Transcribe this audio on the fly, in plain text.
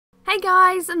Hey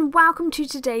guys, and welcome to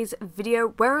today's video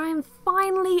where I am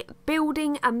finally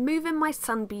building and moving my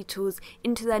sun beetles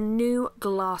into their new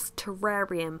glass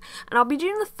terrarium, and I'll be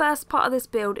doing the first part of this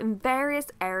build in various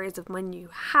areas of my new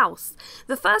house.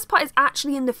 The first part is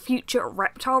actually in the future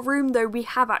reptile room, though we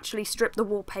have actually stripped the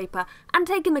wallpaper and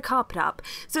taken the carpet up,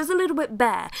 so it's a little bit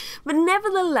bare, but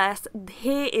nevertheless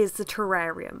here is the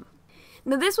terrarium.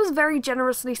 Now this was very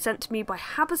generously sent to me by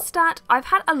Habistat. I've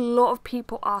had a lot of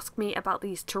people ask me about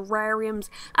these terrariums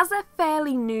as they're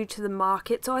fairly new to the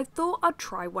market, so I thought I'd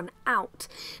try one out.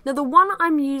 Now the one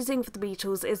I'm using for the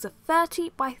beetles is a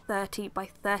 30 by 30 by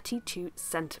 32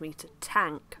 centimeter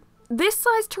tank. This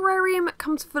size terrarium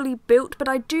comes fully built, but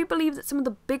I do believe that some of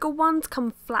the bigger ones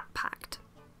come flat packed.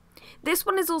 This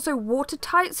one is also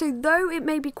watertight, so though it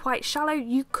may be quite shallow,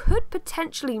 you could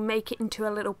potentially make it into a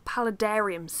little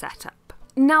paludarium setup.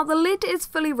 Now the lid is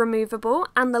fully removable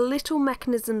and the little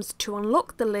mechanisms to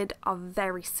unlock the lid are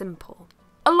very simple.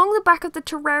 Along the back of the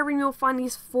terrarium you'll find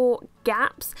these 4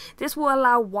 gaps. This will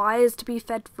allow wires to be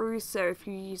fed through, so if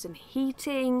you're using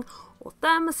heating or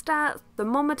thermostats,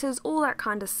 thermometers, all that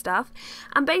kind of stuff.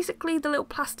 And basically the little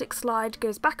plastic slide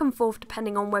goes back and forth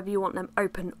depending on whether you want them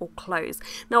open or closed.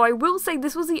 Now I will say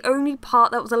this was the only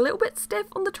part that was a little bit stiff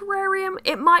on the terrarium.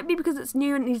 It might be because it's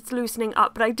new and needs loosening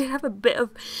up, but I did have a bit of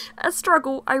a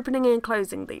struggle opening and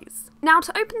closing these. Now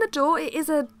to open the door, it is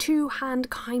a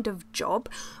two-hand kind of job.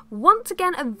 Once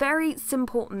again, a very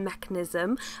simple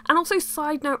mechanism. And also,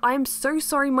 side note, I am so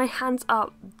sorry my hands are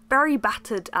very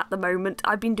battered at the moment.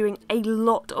 I've been doing a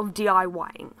lot of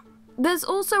DIYing. There's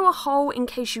also a hole in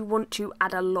case you want to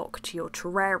add a lock to your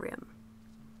terrarium.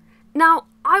 Now,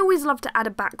 I always love to add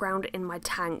a background in my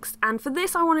tanks, and for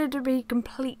this I wanted to be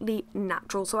completely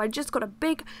natural, so I just got a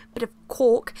big bit of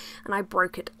cork and I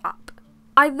broke it up.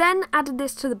 I then added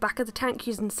this to the back of the tank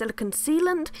using silicone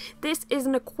sealant. This is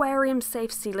an aquarium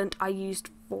safe sealant I used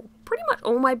for pretty much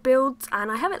all my builds,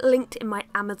 and I have it linked in my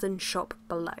Amazon shop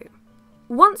below.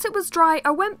 Once it was dry,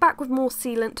 I went back with more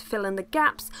sealant to fill in the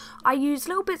gaps. I used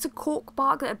little bits of cork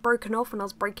bark that had broken off when I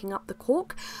was breaking up the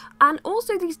cork, and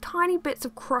also these tiny bits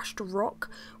of crushed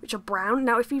rock, which are brown.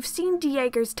 Now if you've seen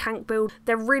Diego's tank build,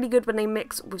 they're really good when they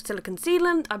mix with silicone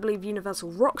sealant. I believe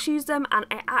Universal Rocks use them, and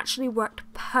it actually worked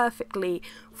perfectly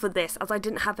for this, as I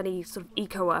didn't have any sort of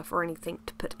eco-earth or anything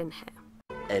to put in here.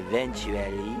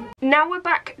 Eventually. Now we're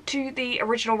back to the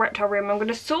original reptile room. I'm going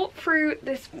to sort through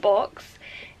this box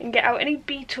and get out any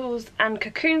beetles and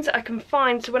cocoons that I can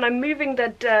find, so when I'm moving their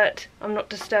dirt I'm not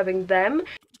disturbing them.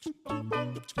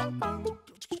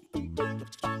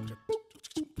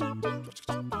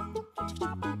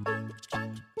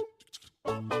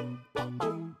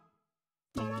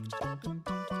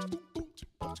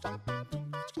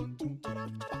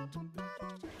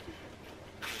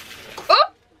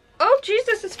 Oh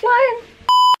Jesus, it's flying!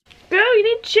 Girl, you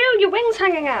need to chill, your wings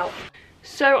hanging out.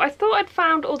 So I thought I'd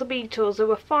found all the beetles. There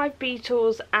were 5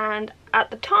 beetles, and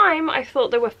at the time I thought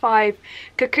there were 5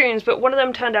 cocoons, but one of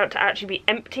them turned out to actually be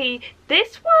empty.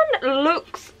 This one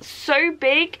looks so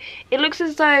big. It looks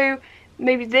as though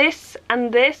maybe this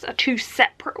and this are 2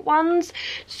 separate ones.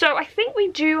 So I think we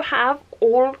do have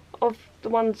all of the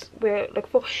ones we're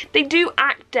looking for. They do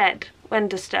act dead when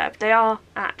disturbed. They are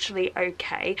actually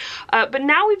okay. But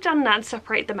now we've done that and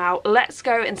separated them out, let's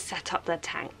go and set up their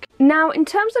tank. Now in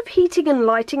terms of heating and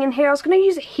lighting in here, I was going to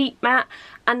use a heat mat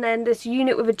and then this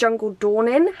unit with a jungle dawn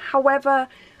in. However,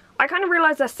 I kind of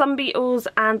realised they're sun beetles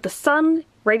and the sun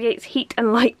radiates heat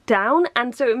and light down,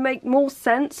 and so it would make more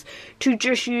sense to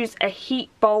just use a heat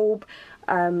bulb,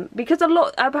 because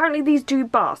apparently these do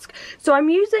bask. So I'm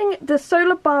using the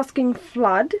solar basking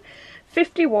flood,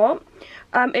 50 watt.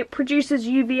 It produces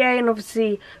UVA and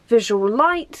obviously visual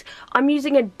light. I'm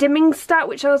using a dimming stat,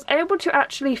 which I was able to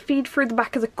actually feed through the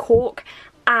back of the cork,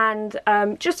 and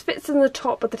just fits in the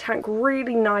top of the tank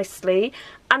really nicely.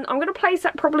 And I'm going to place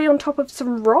that probably on top of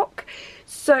some rock,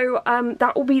 so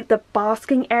that will be the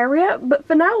basking area. But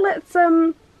for now,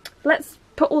 let's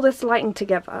put all this lighting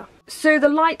together. So the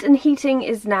light and heating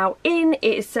is now in.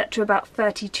 It is set to about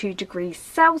 32 degrees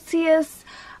Celsius.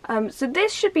 So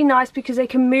this should be nice because they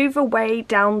can move away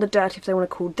down the dirt if they want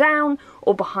to cool down,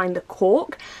 or behind the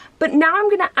cork. But now I'm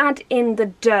going to add in the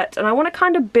dirt, and I want to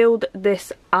kind of build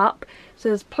this up so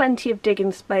there's plenty of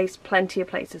digging space, plenty of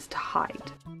places to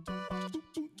hide.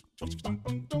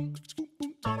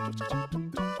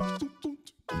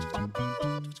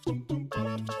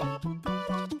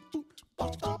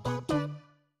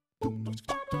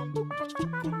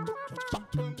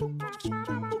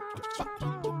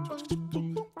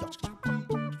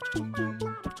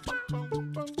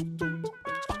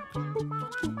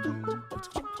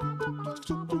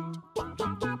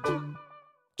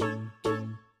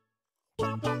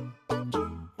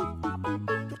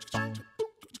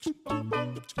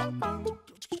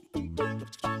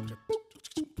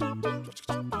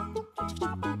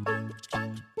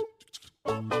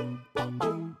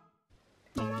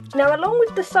 Now, along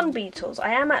with the sun beetles,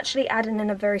 I am actually adding in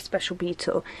a very special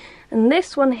beetle. And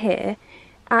this one here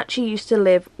actually used to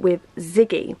live with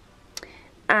Ziggy.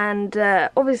 And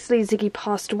obviously Ziggy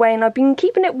passed away, and I've been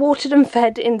keeping it watered and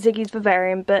fed in Ziggy's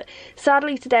vivarium, but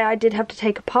sadly today I did have to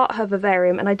take apart her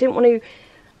vivarium, and I didn't want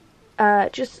to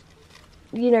just,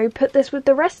 you know, put this with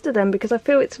the rest of them because I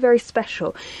feel it's very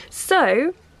special.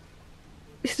 So,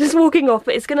 it's just walking off,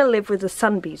 but it's going to live with the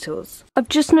sun beetles. I've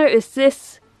just noticed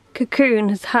this cocoon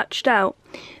has hatched out,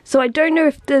 so I don't know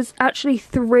if there's actually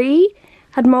 3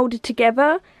 had moulded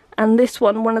together, and this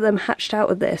one of them hatched out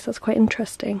of this. That's quite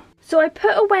interesting. So I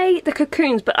put away the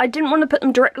cocoons, but I didn't want to put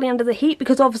them directly under the heat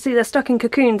because obviously they're stuck in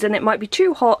cocoons and it might be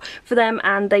too hot for them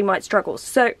and they might struggle.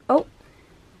 So, oh,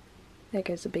 there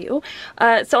goes the beetle.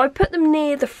 So I put them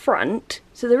near the front,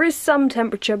 so there is some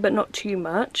temperature but not too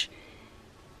much.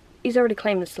 He's already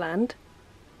claimed this land.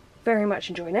 Very much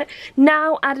enjoying it.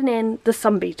 Now adding in the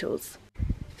sun beetles.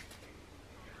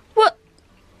 What?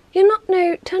 You're not,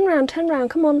 no, turn around,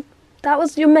 come on. That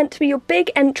was, you're meant to be your big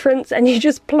entrance and you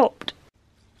just plopped.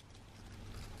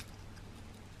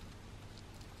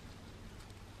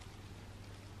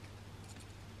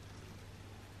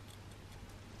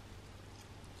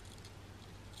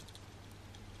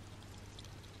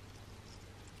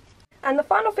 And the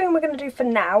final thing we're going to do for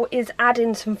now is add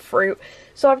in some fruit.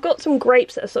 So I've got some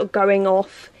grapes that are sort of going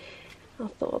off. I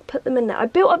thought I'd put them in there. I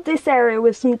built up this area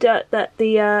with some dirt that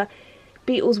the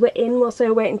beetles were in whilst they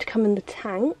were waiting to come in the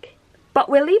tank. But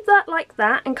we'll leave that like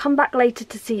that and come back later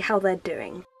to see how they're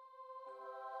doing.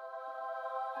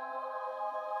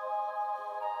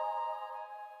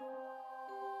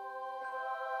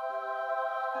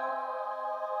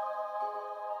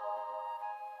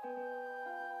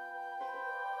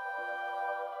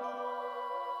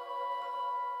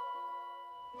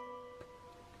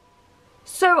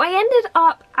 So I ended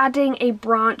up adding a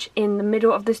branch in the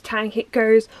middle of this tank. It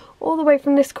goes all the way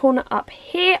from this corner up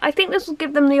here. I think this will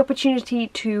give them the opportunity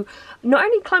to not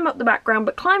only climb up the background,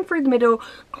 but climb through the middle,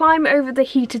 climb over the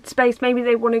heated space. Maybe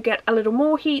they want to get a little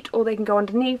more heat, or they can go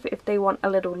underneath if they want a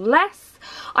little less.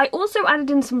 I also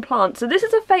added in some plants. So this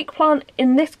is a fake plant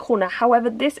in this corner. However,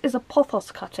 this is a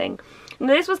pothos cutting. Now,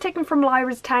 this was taken from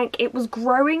Lyra's tank. It was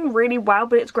growing really well,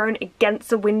 but it's grown against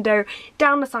the window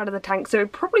down the side of the tank, so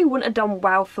it probably wouldn't have done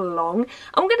well for long.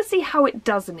 I'm going to see how it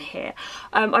does in here.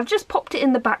 I've just popped it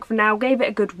in the back for now, gave it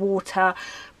a good water,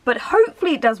 but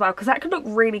hopefully it does well because that could look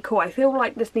really cool. I feel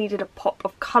like this needed a pop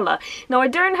of colour. Now, I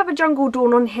don't have a jungle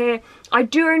dawn on here. I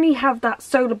do only have that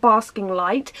solar basking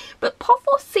light, but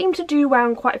pothos seem to do well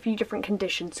in quite a few different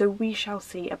conditions, so we shall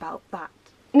see about that.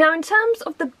 Now, in terms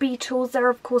of the beetles, they're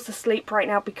of course asleep right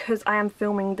now because I am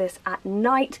filming this at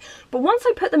night. But once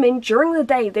I put them in during the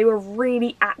day, they were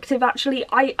really active actually.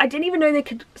 I didn't even know they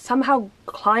could somehow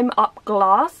climb up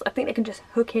glass. I think they can just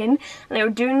hook in, and they were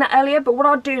doing that earlier. But what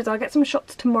I'll do is I'll get some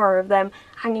shots tomorrow of them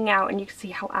hanging out and you can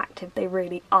see how active they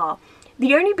really are.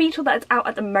 The only beetle that's out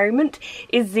at the moment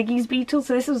is Ziggy's beetle.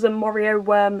 So this was a Morio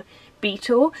worm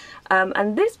beetle,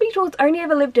 and this beetle has only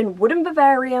ever lived in wooden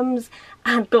vivariums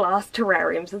and glass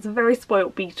terrariums. It's a very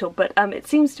spoilt beetle, but it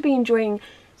seems to be enjoying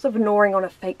sort of gnawing on a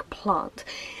fake plant.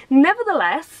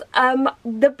 Nevertheless,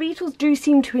 the beetles do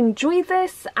seem to enjoy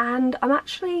this, and I'm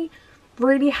actually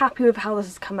really happy with how this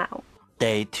has come out.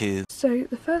 Day 2. So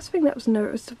the first thing that was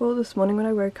noticeable this morning when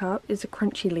I woke up is the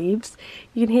crunchy leaves.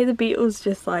 You can hear the beetles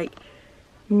just like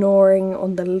gnawing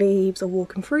on the leaves or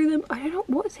walking through them. I don't know,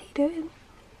 what is he doing?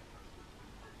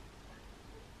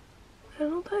 I don't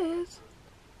know what that is.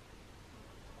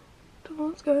 Don't know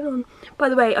what's going on. By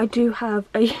the way, I do have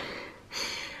a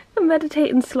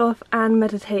meditating sloth and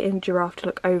meditating giraffe to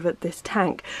look over this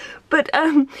tank. But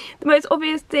the most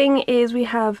obvious thing is we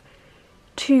have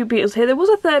 2 beetles here. There was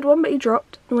a third one, but he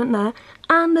dropped and went there.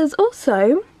 And there's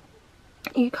also,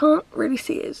 you can't really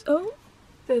see it. Oh,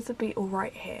 there's a beetle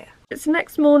right here. It's the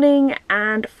next morning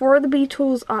and 4 of the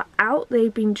beetles are out.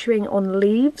 They've been chewing on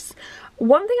leaves.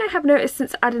 One thing I have noticed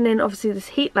since adding in obviously this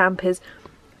heat lamp is,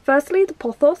 firstly, the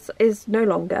pothos is no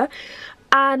longer,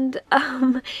 and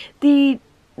the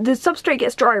substrate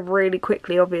gets dry really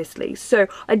quickly, obviously. So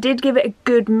I did give it a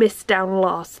good mist down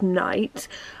last night,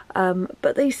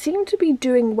 but they seem to be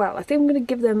doing well. I think I'm going to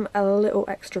give them a little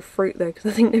extra fruit though, because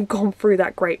I think they've gone through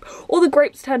that grape. All the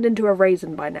grapes turned into a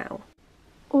raisin by now.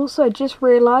 Also, I just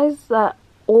realised that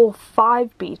all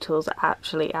 5 beetles are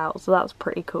actually out, so that's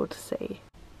pretty cool to see.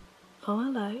 Oh,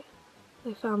 hello.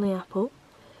 They found the apple.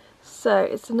 So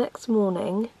it's the next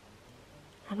morning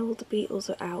and all the beetles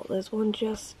are out. There's one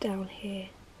just down here.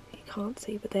 You can't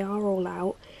see, but they are all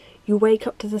out. You wake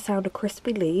up to the sound of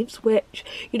crispy leaves, which,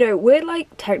 you know, we're like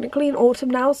technically in autumn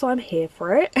now, so I'm here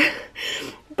for it.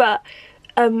 But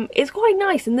it's quite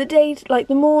nice. In the day, like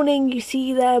the morning, you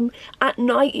see them. At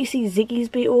night, you see Ziggy's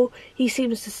beetle. He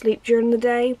seems to sleep during the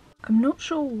day. I'm not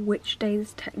sure which day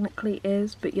this technically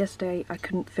is, but yesterday I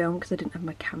couldn't film because I didn't have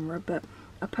my camera, but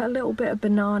I put a little bit of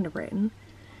banana in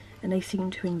and they seem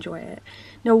to enjoy it.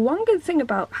 Now, one good thing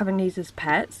about having these as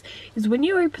pets is when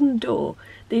you open the door,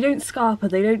 they don't scarper,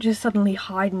 they don't just suddenly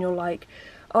hide and you're like,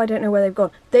 oh, I don't know where they've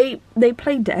gone. They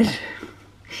play dead.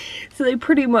 So they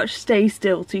pretty much stay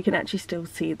still so you can actually still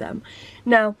see them.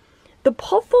 Now, the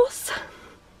pothos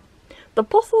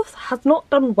has not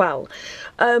done well.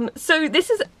 So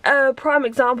this is a prime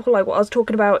example, like what I was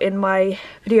talking about in my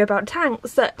video about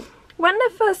tanks, that when they're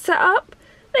first set up,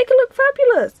 they can look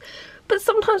fabulous. But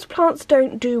sometimes plants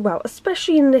don't do well,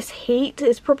 especially in this heat.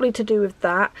 It's probably to do with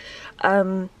that.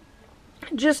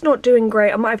 Just not doing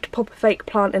great. I might have to pop a fake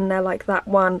plant in there like that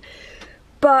one.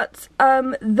 But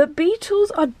the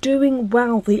beetles are doing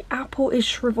well. The apple is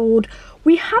shriveled.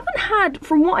 We haven't had,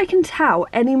 from what I can tell,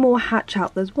 any more hatch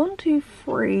out. There's 1, 2,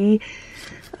 3,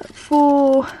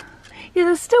 4. Yeah,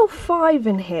 there's still 5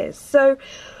 in here. So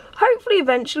hopefully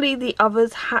eventually the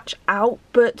others hatch out.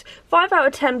 But 5 out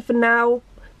of 10 for now.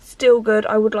 Still good.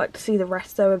 I would like to see the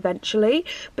rest though eventually.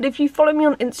 But if you follow me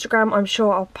on Instagram, I'm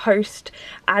sure I'll post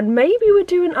and maybe we'll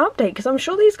do an update, because I'm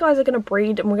sure these guys are going to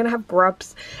breed and we're going to have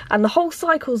grubs and the whole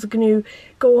cycle's going to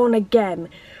go on again.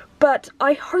 But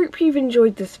I hope you've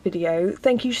enjoyed this video.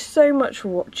 Thank you so much for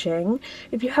watching.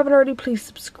 If you haven't already, please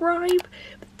subscribe.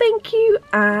 Thank you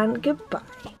and goodbye.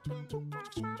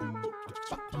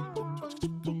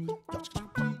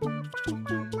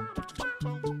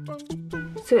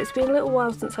 So it's been a little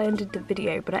while since I ended the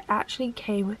video, but I actually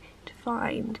came to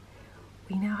find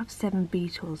we now have 7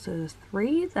 beetles. So there's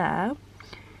 3 there,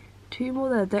 2 more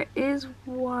there. There is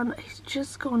one, he's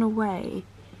just gone away.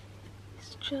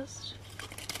 It's just,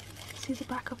 see the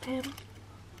back of him?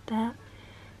 There.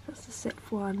 That's the 6th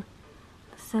one.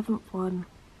 The 7th one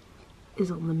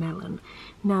is on the melon.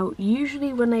 Now,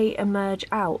 usually when they emerge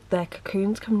out, their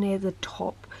cocoons come near the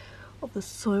top of the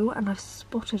soil, and I've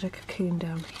spotted a cocoon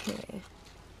down here.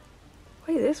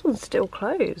 Wait, this one's still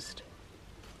closed.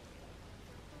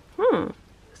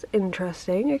 That's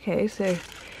interesting. Okay, so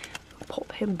I'll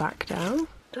pop him back down.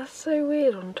 That's so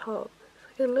weird on top.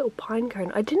 It's like a little pine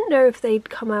cone. I didn't know if they'd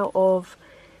come out of...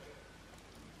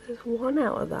 There's one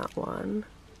out of that one.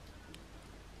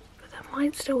 But there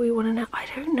might still be one in there. I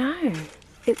don't know.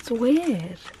 It's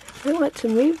weird. I don't like to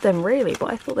move them really,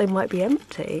 but I thought they might be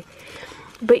empty.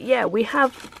 But yeah, we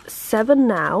have 7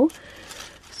 now.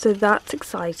 So that's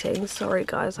exciting. Sorry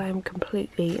guys, I am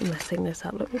completely messing this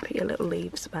up. Let me put your little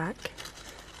leaves back.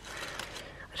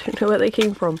 I don't know where they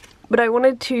came from. But I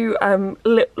wanted to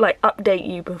like update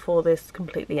you before this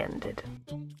completely ended.